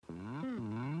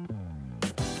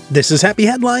This is Happy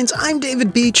Headlines. I'm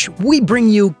David Beach. We bring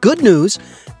you good news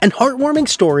and heartwarming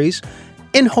stories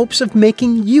in hopes of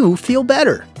making you feel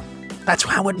better. That's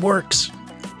how it works.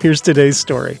 Here's today's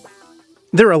story.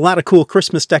 There are a lot of cool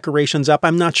Christmas decorations up.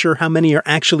 I'm not sure how many are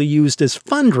actually used as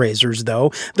fundraisers,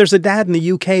 though. There's a dad in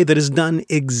the UK that has done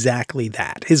exactly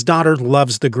that. His daughter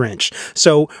loves the Grinch,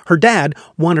 so her dad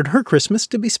wanted her Christmas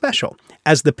to be special,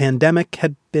 as the pandemic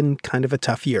had been kind of a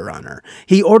tough year on her.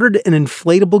 He ordered an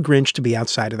inflatable Grinch to be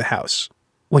outside of the house.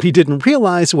 What he didn't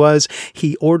realize was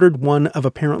he ordered one of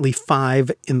apparently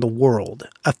 5 in the world,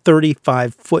 a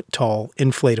 35-foot-tall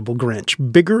inflatable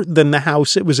Grinch, bigger than the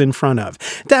house it was in front of.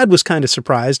 Dad was kind of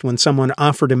surprised when someone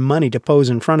offered him money to pose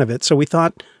in front of it, so we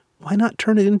thought, why not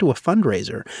turn it into a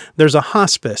fundraiser? There's a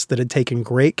hospice that had taken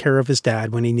great care of his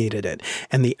dad when he needed it,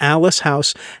 and the Alice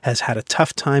House has had a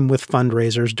tough time with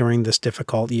fundraisers during this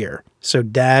difficult year. So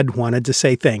Dad wanted to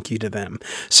say thank you to them.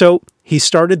 So he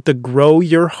started the Grow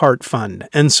Your Heart Fund,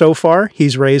 and so far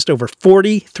he's raised over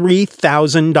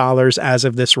 $43,000 as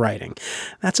of this writing.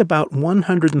 That's about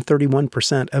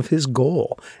 131% of his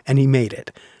goal, and he made it.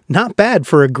 Not bad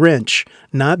for a Grinch,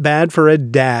 not bad for a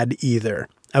dad either.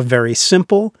 A very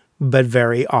simple but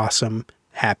very awesome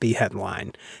happy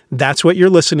headline. That's what you're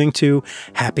listening to,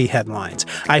 Happy Headlines.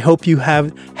 I hope you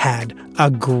have had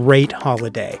a great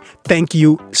holiday. Thank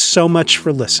you so much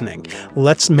for listening.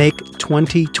 Let's make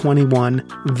 2021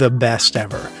 the best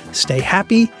ever. Stay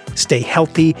happy, stay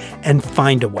healthy, and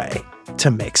find a way to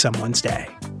make someone's day.